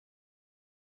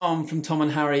Tom from Tom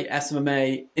and Harry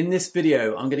SMMA. In this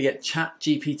video, I'm going to get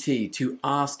GPT to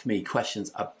ask me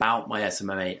questions about my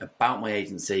SMMA, about my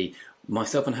agency.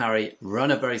 Myself and Harry run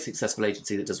a very successful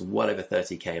agency that does well over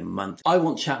 30k a month. I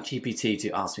want GPT to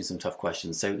ask me some tough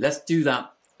questions. So let's do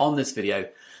that on this video.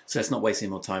 So let's not waste any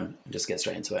more time and just get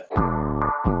straight into it.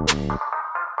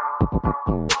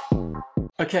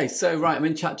 Okay, so right, I'm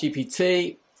in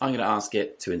GPT. I'm going to ask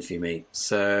it to interview me.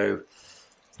 So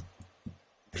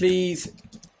please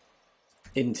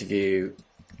interview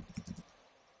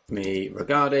me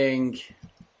regarding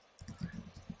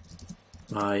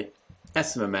my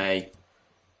SMMA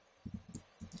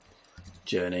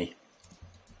journey.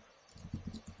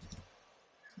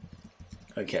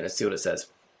 Okay, let's see what it says.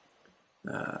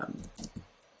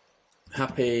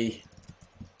 Happy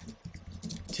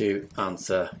to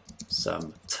answer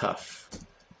some tough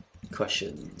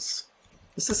questions.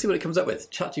 Let's just see what it comes up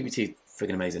with. ChatGPT is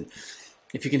freaking amazing.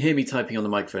 If you can hear me typing on the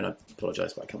microphone, I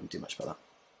apologise, but I can't do much about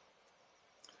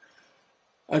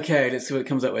that. Okay, let's see what it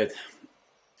comes up with.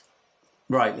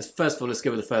 Right, first of all, let's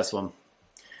go with the first one.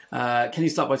 Can you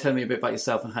start by telling me a bit about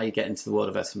yourself and how you get into the world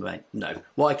of SMMA? No.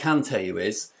 What I can tell you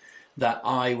is that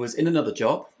I was in another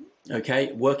job,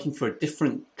 okay, working for a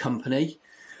different company.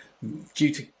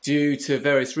 Due to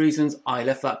various reasons, I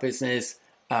left that business.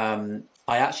 I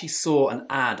actually saw an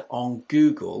ad on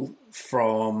on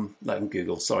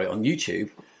YouTube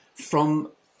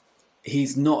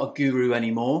he's not a guru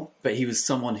anymore, but he was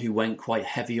someone who went quite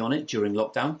heavy on it during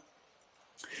lockdown.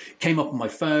 Came up on my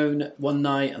phone one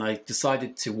night and I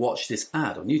decided to watch this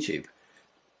ad on YouTube.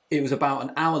 It was about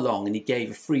an hour long and he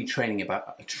gave a free training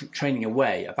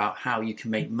away about how you can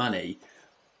make money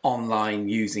online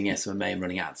using SMMA and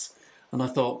running ads. And I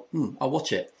thought, I'll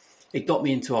watch it. It got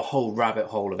me into a whole rabbit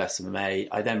hole of SMMA.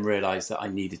 I then realized that I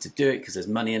needed to do it because there's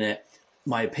money in it.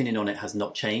 My opinion on it has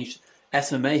not changed.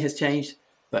 SMMA has changed,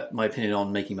 but my opinion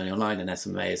on making money online and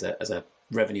SMMA as a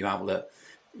revenue outlet,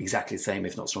 exactly the same,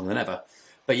 if not stronger than ever.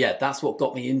 But yeah, that's what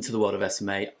got me into the world of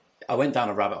SMMA. I went down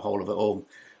a rabbit hole of it all,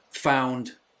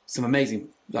 found some amazing,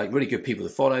 really good people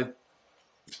to follow,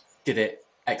 did it,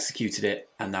 executed it,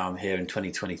 and now I'm here in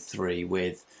 2023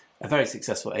 with a very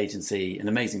successful agency, an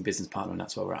amazing business partner, and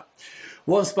that's where we're at.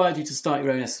 What inspired you to start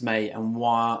your own SMA and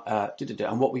what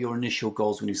were your initial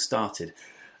goals when you started?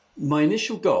 My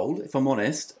initial goal, if I'm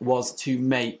honest, was to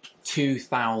make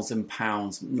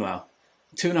 £2,000, well,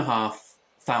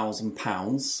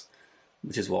 £2,500,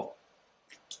 which is what?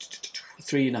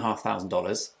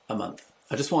 $3,500 a month.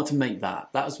 I just wanted to make that.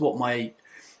 That was what my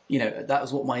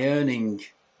earning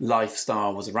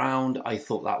lifestyle was around. I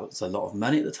thought that was a lot of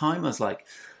money at the time. I was like,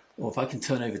 well, if I can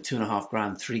turn over $2,500,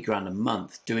 $3,000 a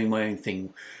month doing my own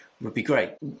thing would be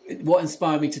great. What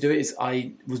inspired me to do it is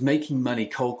I was making money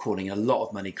cold calling, a lot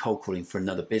of money cold calling for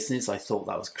another business. I thought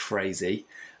that was crazy.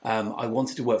 I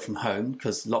wanted to work from home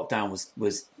because lockdown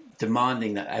was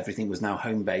demanding that everything was now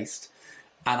home based.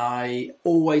 And I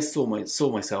always saw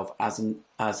myself as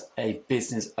a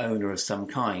business owner of some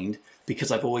kind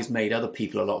because I've always made other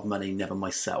people a lot of money, never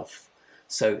myself.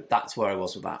 So that's where I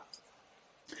was with that.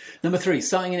 Number 3,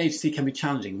 starting an agency can be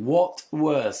challenging. What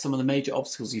were some of the major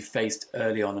obstacles you faced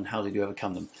early on and how did you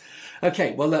overcome them?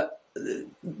 Okay, well,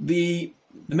 the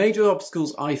major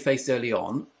obstacles I faced early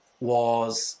on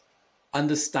was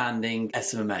understanding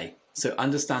SMMA. So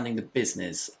understanding the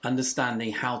business,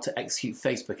 understanding how to execute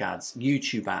Facebook ads,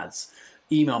 YouTube ads,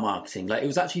 email marketing. It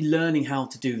was actually learning how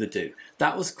to do the do.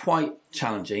 That was quite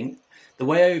challenging. The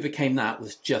way I overcame that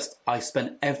was I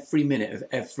spent every minute of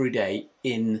every day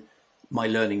in my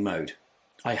learning mode.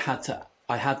 I had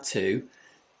to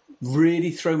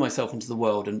really throw myself into the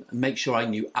world and make sure I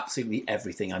knew absolutely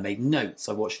everything. I made notes.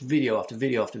 I watched video after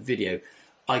video after video.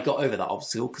 I got over that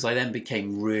obstacle because I then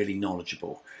became really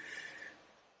knowledgeable.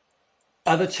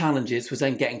 Other challenges was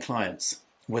then getting clients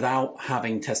without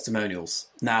having testimonials.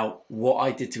 Now, what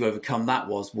I did to overcome that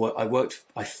was I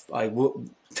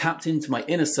tapped into my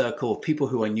inner circle of people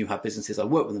who I knew had businesses. I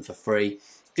worked with them for free,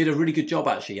 did a really good job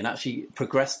and actually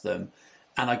progressed them.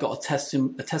 And I got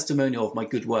a testimonial of my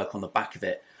good work on the back of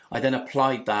it. I then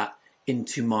applied that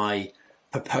into my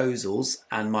proposals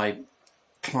and my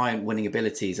client winning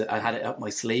abilities. I had it up my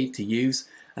sleeve to use,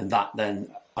 and that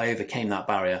then I overcame that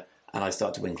barrier and I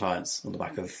started to win clients on the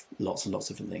back of lots and lots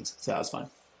of different things. So that was fine.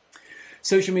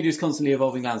 Social media is constantly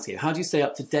evolving landscape. How do you stay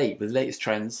up to date with the latest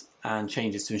trends and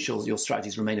changes to ensure that your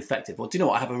strategies remain effective? Well, do you know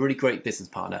what? I have a really great business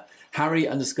partner,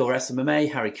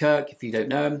 Harry_SMMA, Harry Kirk, if you don't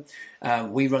know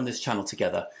him. We run this channel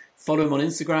together. Follow him on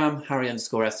Instagram,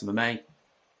 Harry_SMMA,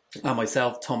 and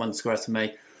myself,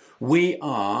 Tom_SMMA. We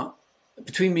are,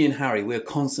 between me and Harry, we're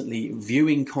constantly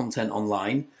viewing content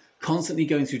online, constantly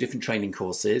going through different training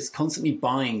courses, constantly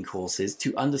buying courses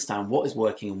to understand what is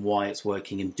working and why it's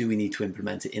working, and do we need to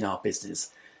implement it in our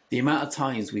business. The amount of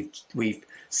times we've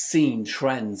seen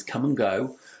trends come and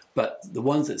go, but the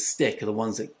ones that stick are the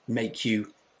ones that make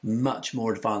you much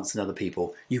more advanced than other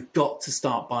people. You've got to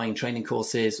start buying training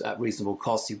courses at reasonable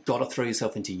costs. You've got to throw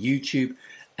yourself into YouTube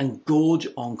and gorge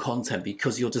on content,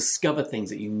 because you'll discover things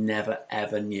that you never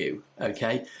ever knew.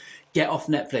 Okay, get off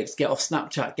Netflix, get off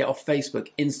Snapchat, get off Facebook,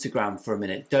 Instagram for a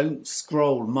minute. Don't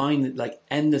scroll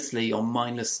endlessly on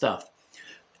mindless stuff.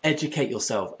 Educate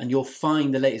yourself, and you'll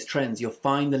find the latest trends. You'll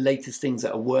find the latest things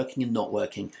that are working and not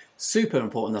working. Super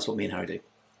important. That's what me and Harry do.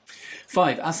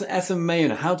 5, as an SMMA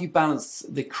owner, how do you balance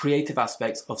the creative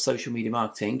aspects of social media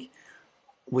marketing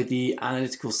with the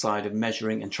analytical side of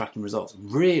measuring and tracking results?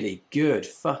 Really good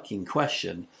fucking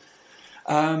question.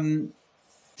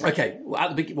 Okay,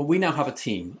 well, we now have a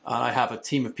team. I have a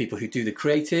team of people who do the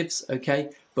creatives. Okay,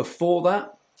 before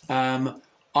that,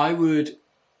 I would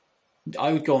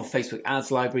go on Facebook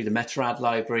ads library, the meta ad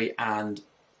library, and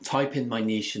type in my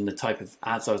niche and the type of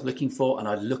ads I was looking for, and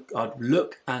I'd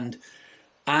look and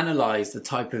analyze the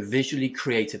type of visually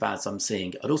creative ads I'm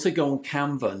seeing. I'd also go on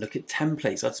Canva and look at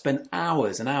templates. I'd spend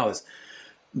hours and hours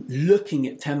looking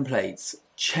at templates,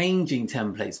 changing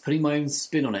templates, putting my own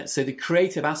spin on it. So the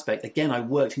creative aspect, again, I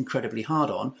worked incredibly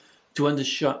hard on to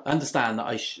understand that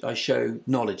I show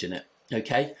knowledge in it.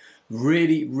 Okay,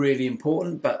 really, really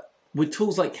important. But with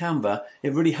tools like Canva,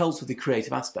 it really helps with the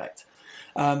creative aspect.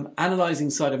 Analyzing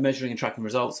side of measuring and tracking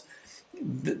results.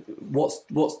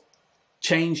 What's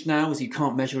changed now is you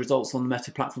can't measure results on the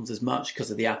Meta platforms as much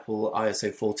because of the Apple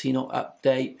ISO 14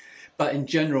 update. But in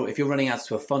general, if you're running ads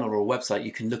to a funnel or a website,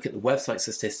 you can look at the website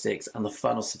statistics and the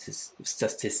funnel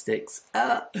statistics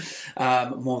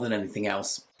more than anything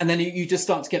else. And then you just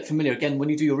start to get familiar. Again, when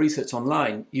you do your research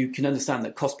online, you can understand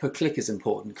that cost per click is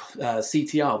important.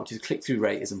 CTR, which is click-through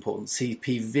rate, is important.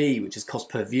 CPV, which is cost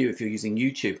per view if you're using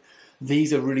YouTube.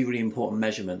 These are really, really important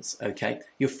measurements, okay?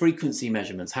 Your frequency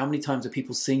measurements. How many times are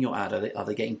people seeing your ad? Are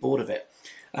they getting bored of it?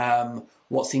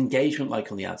 What's the engagement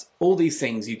like on the ads? All these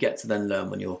things you get to then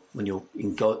learn when you're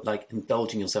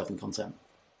indulging yourself in content.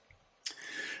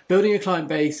 Building a client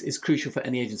base is crucial for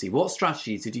any agency. What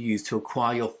strategies did you use to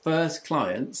acquire your first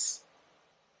clients,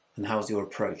 and how has your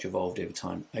approach evolved over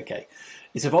time? Okay,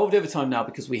 it's evolved over time now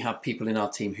because we have people in our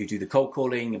team who do the cold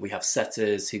calling, and we have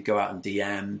setters who go out and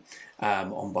DM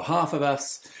on behalf of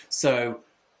us. So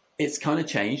it's kind of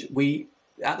changed.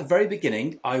 At the very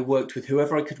beginning, I worked with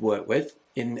whoever I could work with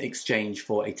in exchange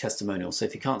for a testimonial. So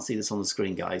if you can't see this on the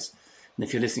screen, guys, and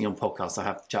if you're listening on podcasts, I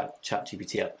have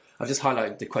ChatGPT up. I've just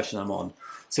highlighted the question I'm on.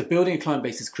 So building a client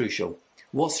base is crucial.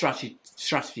 What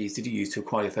strategies did you use to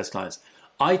acquire your first clients?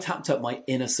 I tapped up my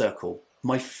inner circle,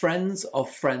 my friends of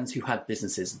friends who had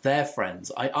businesses, their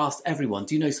friends. I asked everyone,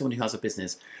 do you know someone who has a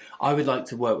business? I would like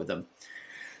to work with them.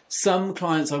 Some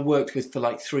clients I worked with for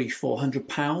like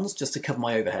 £300-400 just to cover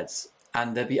my overheads.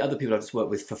 And there'd be other people I just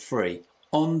worked with for free.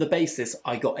 On the basis,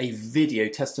 I got a video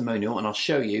testimonial, and I'll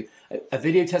show you. A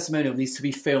video testimonial needs to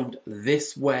be filmed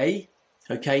this way,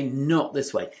 okay? Not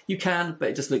this way. You can, but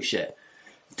it just looks shit.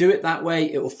 Do it that way.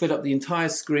 It will fill up the entire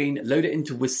screen, load it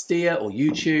into Wistia or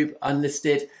YouTube,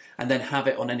 unlisted, and then have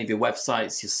it on any of your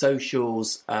websites, your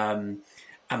socials, and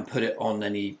put it on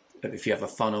any, if you have a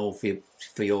funnel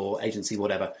for your agency,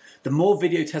 whatever. The more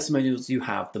video testimonials you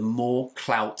have, the more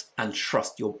clout and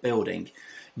trust you're building.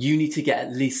 You need to get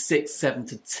at least 6, 7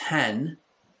 to 10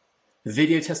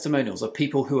 video testimonials of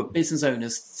people who are business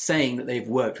owners saying that they've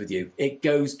worked with you. It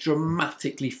goes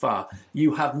dramatically far.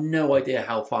 You have no idea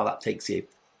how far that takes you.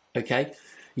 Okay?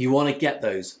 You want to get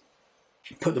those.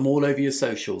 Put them all over your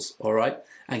socials, all right?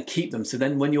 And keep them. So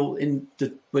then when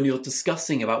you're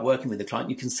discussing about working with the client,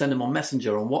 you can send them on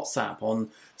Messenger, on WhatsApp, on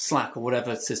Slack, or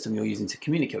whatever system you're using to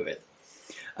communicate with.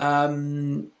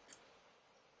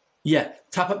 Yeah,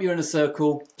 tap up your inner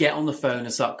circle, get on the phone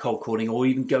and start cold calling, or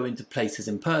even go into places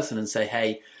in person and say,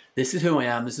 hey, this is who I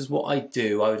am, this is what I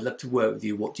do, I would love to work with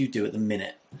you, what do you do at the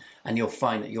minute? And you'll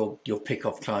find that you'll pick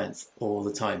off clients all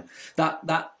the time. That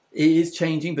it is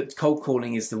changing, but cold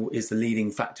calling is the leading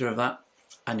factor of that,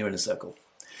 and your inner circle.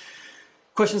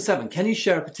 Question 7, can you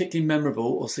share a particularly memorable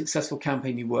or successful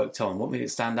campaign you worked on? What made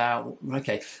it stand out?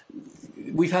 Okay,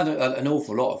 we've had an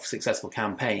awful lot of successful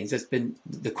campaigns.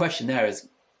 The question there is,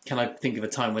 can I think of a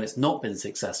time when it's not been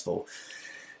successful?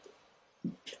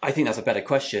 I think that's a better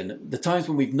question. The times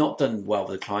when we've not done well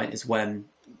with a client is when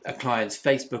a client's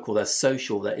Facebook or their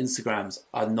social, their Instagrams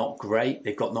are not great.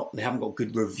 They haven't got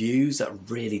good reviews. That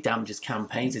really damages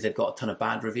campaigns if they've got a ton of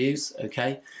bad reviews.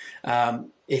 Okay,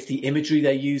 if the imagery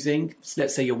they're using,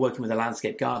 let's say you're working with a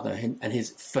landscape gardener and his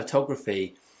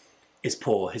photography is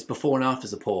poor. His before and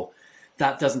afters are poor.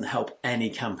 That doesn't help any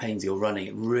campaigns you're running.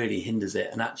 It really hinders it.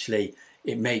 And actually,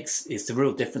 it's the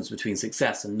real difference between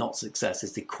success and not success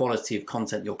is the quality of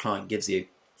content your client gives you.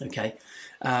 Okay.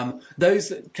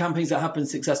 Those campaigns that have been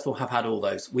successful have had all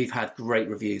those. We've had great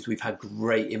reviews. We've had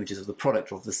great images of the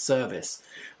product or of the service.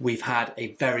 We've had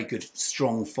a very good,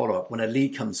 strong follow-up. When a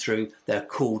lead comes through, they're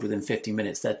called within 15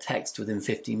 minutes. They're texted within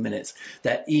 15 minutes.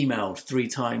 They're emailed 3 or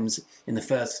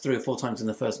 4 times in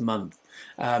the first month.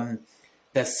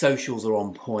 Their socials are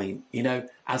on point. You know,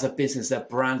 as a business, their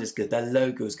brand is good. Their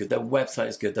logo is good. Their website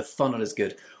is good. Their funnel is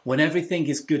good. When everything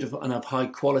is good and of high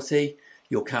quality,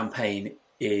 your campaign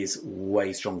is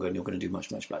way stronger and you're going to do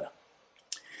much, much better.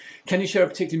 Can you share a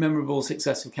particularly memorable,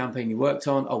 successful campaign you worked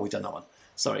on? Oh, we've done that one.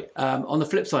 Sorry. On the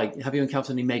flip side, have you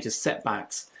encountered any major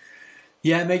setbacks?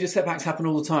 Yeah, major setbacks happen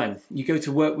all the time. You go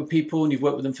to work with people and you've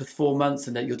worked with them for 4 months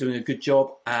and that you're doing a good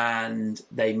job, and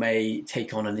they may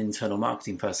take on an internal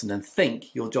marketing person and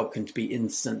think your job can be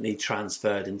instantly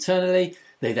transferred internally.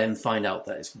 They then find out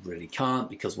that it really can't,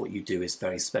 because what you do is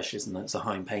very specialist and that's a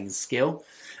high-paying skill.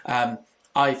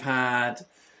 I've had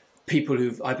people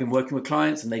I've been working with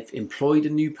clients and they've employed a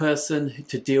new person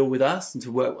to deal with us and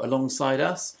to work alongside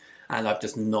us, and I've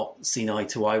just not seen eye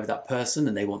to eye with that person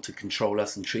and they want to control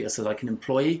us and treat us as like an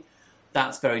employee.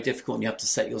 That's very difficult and you have to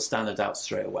set your standard out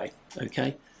straight away.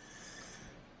 Okay.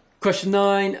 Question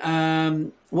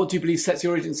 9, what do you believe sets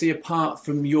your agency apart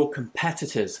from your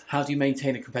competitors? How do you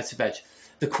maintain a competitive edge?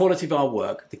 The quality of our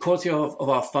work, the quality of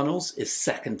our funnels is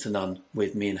second to none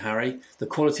with me and Harry. The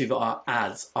quality of our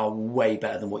ads are way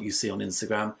better than what you see on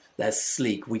Instagram. They're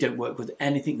sleek. We don't work with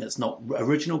anything that's not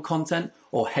original content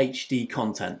or HD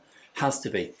content. Has to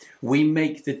be. We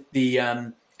make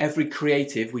every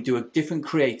creative, we do a different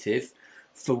creative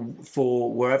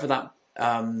for wherever that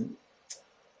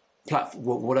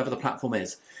whatever the platform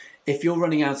is. If you're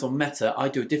running ads on Meta, I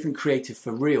do a different creative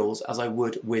for Reels as I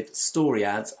would with story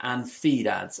ads and feed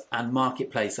ads and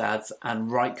marketplace ads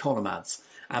and right column ads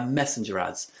and messenger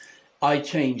ads. I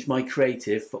change my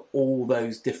creative for all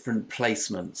those different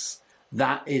placements.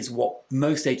 That is what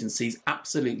most agencies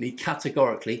absolutely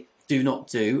categorically do not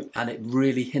do, and it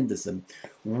really hinders them.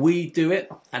 We do it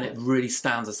and it really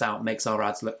stands us out, makes our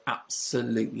ads look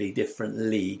absolutely different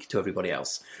league to everybody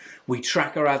else. We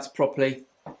track our ads properly.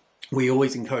 We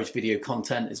always encourage video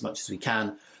content as much as we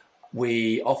can.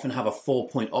 We often have a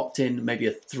 4-point opt-in, maybe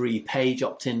a 3-page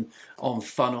opt-in on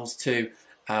funnels too.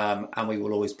 And we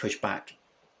will always push back,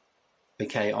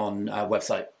 okay, on our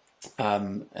website.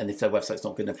 And if their website's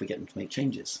not good enough, we get them to make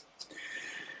changes.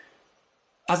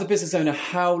 As a business owner,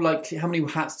 how many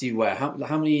hats do you wear? How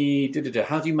do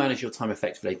you manage your time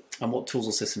effectively? And what tools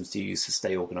or systems do you use to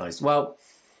stay organized? Well,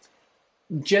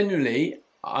 generally,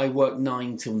 I work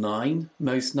 9 till 9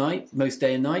 most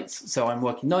day and nights. So I'm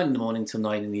working 9 in the morning till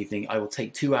 9 in the evening. I will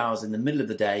take 2 hours in the middle of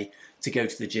the day to go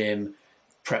to the gym,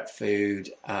 prep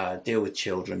food, deal with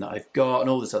children that I've got and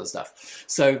all this other stuff.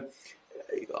 So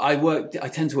I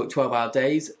tend to work 12-hour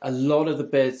days. A lot of the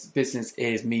business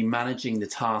is me managing the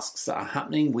tasks that are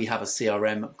happening. We have a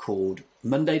CRM called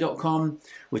Monday.com,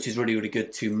 which is really, really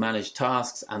good to manage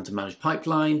tasks and to manage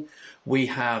pipeline. We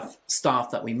have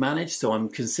staff that we manage. So I'm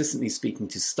consistently speaking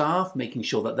to staff, making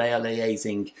sure that they are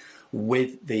liaising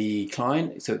with the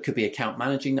client. So it could be account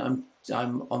managing that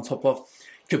I'm on top of.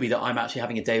 It could be that I'm actually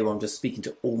having a day where I'm just speaking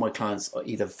to all my clients,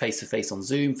 either face-to-face on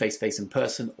Zoom, face-to-face in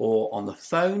person, or on the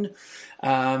phone.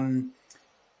 And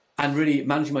really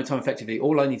managing my time effectively.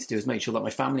 All I need to do is make sure that my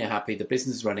family are happy, the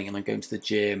business is running, and I'm going to the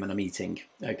gym and I'm eating.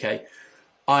 Okay.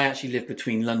 I actually live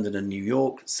between London and New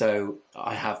York, so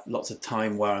I have lots of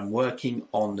time where I'm working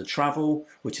on the travel,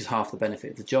 which is half the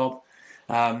benefit of the job.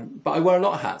 But I wear a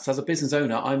lot of hats. As a business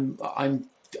owner,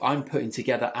 I'm putting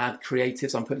together ad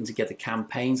creatives, I'm putting together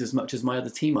campaigns as much as my other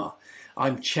team are.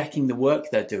 I'm checking the work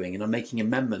they're doing and I'm making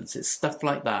amendments. It's stuff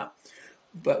like that.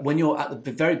 But when you're at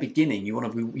the very beginning, you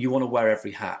want to wear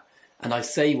every hat. And I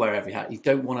say wear every hat. You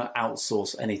don't want to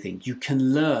outsource anything. You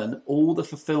can learn all the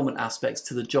fulfillment aspects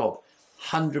to the job.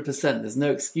 100%. There's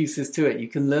no excuses to it. You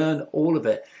can learn all of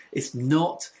it. It's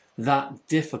not that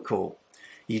difficult.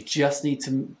 You just need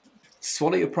to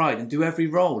swallow your pride and do every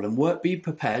role and be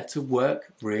prepared to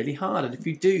work really hard. And if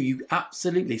you do, you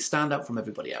absolutely stand out from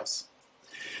everybody else.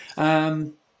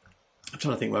 I'm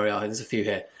trying to think where we are. There's a few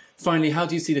here. Finally, how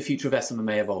do you see the future of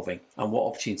SMMA evolving and what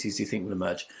opportunities do you think will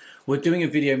emerge? We're doing a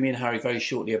video, me and Harry, very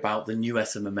shortly about the new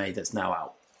SMMA that's now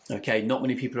out. Okay, not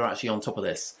many people are actually on top of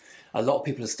this. A lot of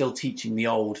people are still teaching the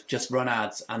old, just run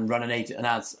ads and run an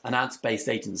ads-based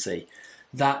agency.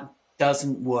 That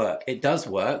doesn't work. It does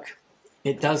work.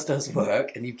 It does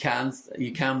work, and you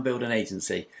can build an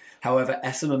agency. However,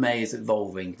 SMMA is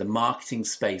evolving. The marketing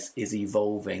space is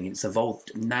evolving. It's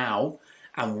evolved now,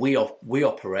 and we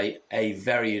operate a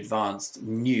very advanced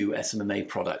new SMMA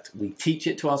product. We teach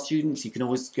it to our students. You can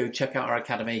always go check out our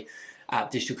academy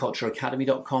at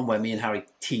digitalcultureacademy.com, where me and Harry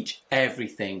teach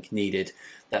everything needed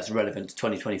that's relevant to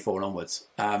 2024 and onwards.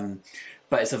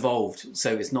 But it's evolved,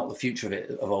 so it's not the future of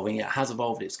it evolving. It has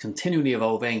evolved. It's continually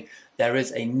evolving. There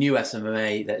is a new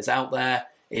SMMA that is out there.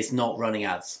 It's not running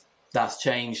ads. That's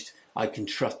changed. I can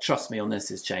trust me on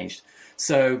this. It's changed.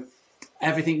 So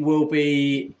everything will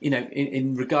be,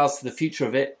 in regards to the future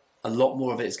of it, a lot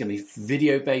more of it is going to be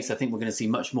video based. I think we're going to see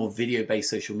much more video based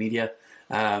social media,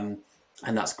 and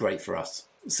that's great for us.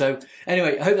 So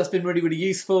anyway, I hope that's been really, really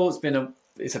useful. It's been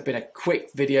a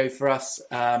quick video for us,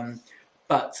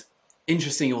 but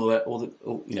interesting all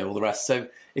the rest. So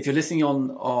if you're listening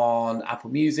on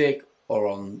Apple Music or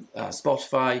on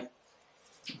Spotify,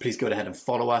 please go ahead and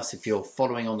follow us. If you're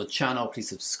following on the channel, please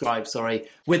subscribe.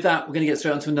 With that, we're going to get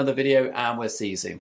straight on to another video, and we'll see you soon.